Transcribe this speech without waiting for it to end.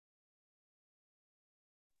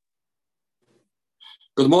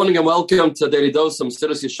Good morning and welcome to Daily Dose of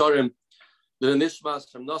Mesilas Yesharim. The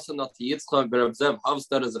Nishmas from Nasa Nati Yitzchak Berabzev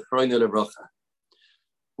Havstad as a Chroine Levracha.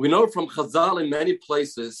 We know from Chazal in many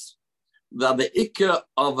places that the Ikka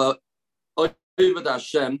of a Oived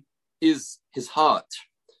Hashem is his heart.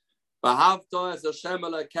 V'havta es Hashem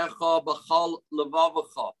elekecha b'chal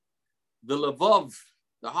levavecha. The levav,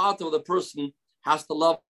 the heart of the person, has to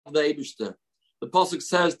love the Eibishter. The pasuk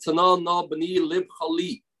says, "Tana na b'ni lib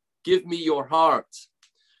chali." Give me your heart.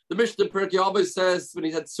 The Mishnah Perek always says when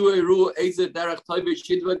he said Sueru Eze Derech Toiv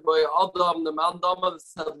Shidvek by Adam the Mandama that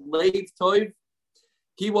said Leiv Toiv.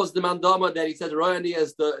 He was the Mandama that he said Royani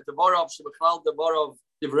as the Varav Shemachal, the Varav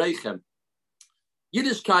Divreichem.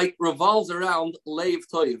 Yiddishkeit revolves around Leiv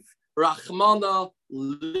Toiv. Rachmana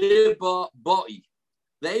Liba Boi.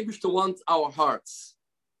 The Eibishter wants our hearts.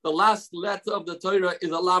 The last letter of the Torah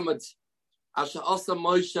is a Lamed. Asher Asa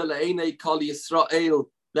Moshe Le'enei Kol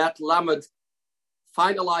Yisrael. That Lamed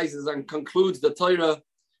finalizes and concludes the Torah,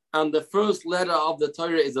 and the first letter of the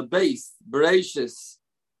Torah is a base, Bereshis.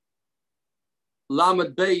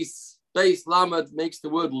 Lamed base Lamed makes the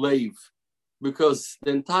word Leiv, because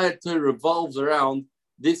the entire Torah revolves around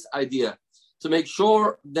this idea, to make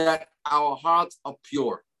sure that our hearts are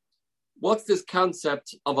pure. What's this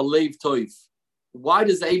concept of a Leiv Toiv? Why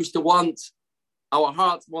does the Eibishter want our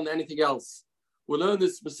hearts more than anything else? We'll learn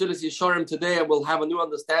this Mesilas Yesharim today, and we'll have a new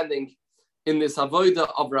understanding in this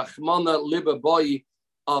avodah of Rachmana Liba Boy,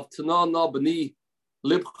 of Tanana B'ni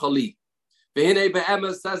Lib Chali. V'hinei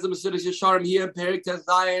be'emes, says the Mesilas Yesharim here in Perek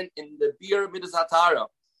Zion in the Bir Midas Hatara.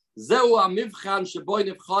 Zeu ha'mivchan sheboi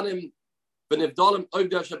nivchanim v'nivdalim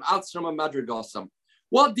oivdei Hashem atzram ha'madrigasam.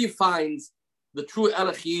 What defines the true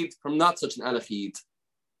Elachid from not such an Elachid?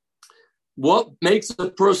 What makes a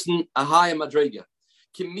person a higher madriga?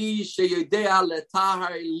 Kimi sheyodea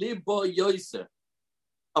letahar libo yoser.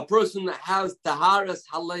 A person that has taharas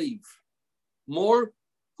halev. More,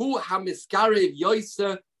 who hamiskarev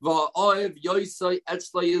yoser va'oev yoser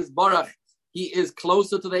etzlay barach. He is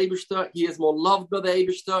closer to the Eibishter. He is more loved by the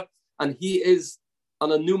Eibishter, and he is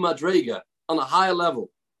on a new madrega, on a higher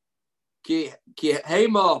level. Ki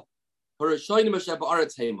hema harashonim asher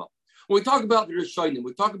ba'aretz hema. When we talk about the Rishonim,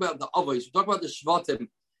 we talk about the Avos, we talk about the Shvatim.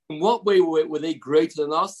 In what way were they greater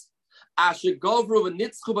than us? Asher gavru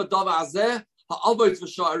v'nitzchu b'davar hazeh.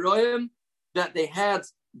 That they had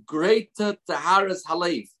greater taharas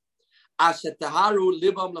halev. Asher taharu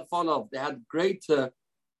libam lefanov. They had greater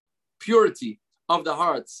purity of the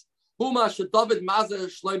hearts. Huma asher David mazer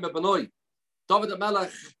shloime benoi. David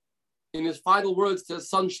HaMelech, in his final words to his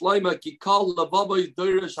son Shloime, ki kol levavoy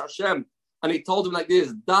doirish Hashem, and he told him like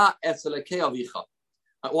this: Da eselekei avicha.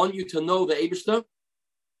 I want you to know the Eibishter.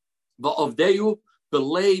 Va'ovdeyu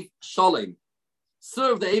b'leiv shalem.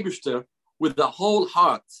 Serve the Eibishter with the whole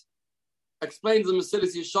heart. Explains the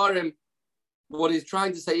Mesilas Yesharim, what he's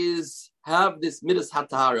trying to say is, have this midas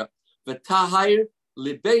hatahara. V'tahir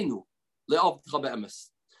libenu le'avtcha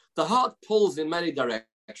be'emes. The heart pulls in many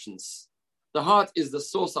directions. The heart is the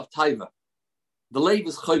source of taiva. The leiv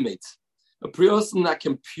is chomet. A person that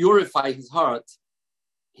can purify his heart,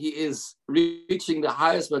 he is reaching the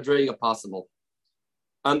highest madrega possible.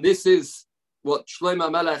 And this is what Shlomo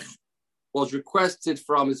HaMelech was requested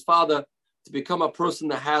from his father, to become a person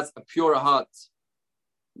that has a pure heart.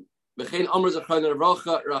 The Eibishter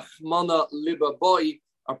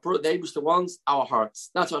wants our hearts.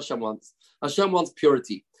 That's what Hashem wants. Hashem wants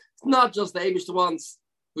purity. It's not just the Eibishter wants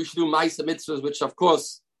we should do Ma'aseh Mitzvahs, which of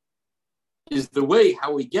course is the way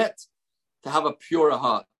how we get to have a pure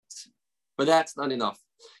heart. But that's not enough.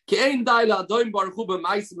 It's not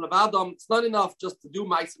enough just to do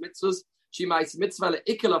Ma'aseh Mitzvahs.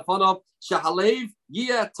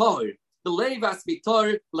 The leiv has to be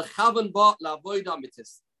tor lechavan ba la'avodah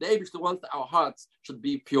mitzvos. The Eibishter wants that our hearts should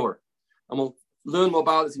be pure, and we'll learn more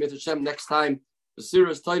about this in Hashem next time. The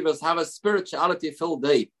Surah's Tovas have a spirituality-filled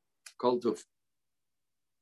day. Kol Tov.